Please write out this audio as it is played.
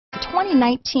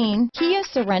2019 Kia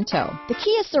Sorento. The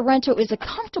Kia Sorento is a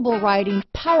comfortable riding,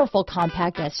 powerful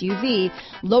compact SUV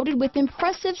loaded with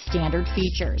impressive standard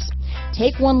features.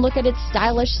 Take one look at its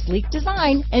stylish, sleek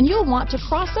design and you'll want to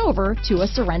cross over to a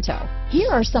Sorento.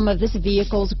 Here are some of this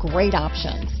vehicle's great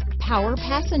options: power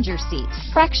passenger seat,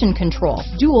 traction control,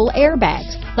 dual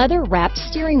airbags, leather-wrapped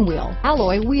steering wheel,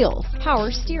 alloy wheels, power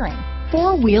steering,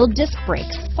 four-wheel disc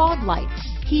brakes, fog lights,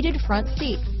 heated front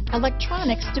seats,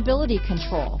 electronic stability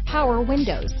control, power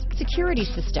windows, security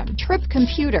system, trip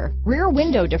computer, rear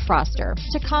window defroster,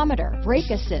 tachometer, brake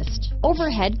assist,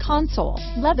 overhead console,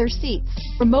 leather seats,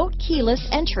 remote keyless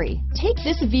entry. Take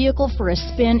this vehicle for a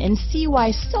spin and see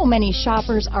why so many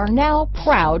shoppers are now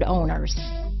proud owners.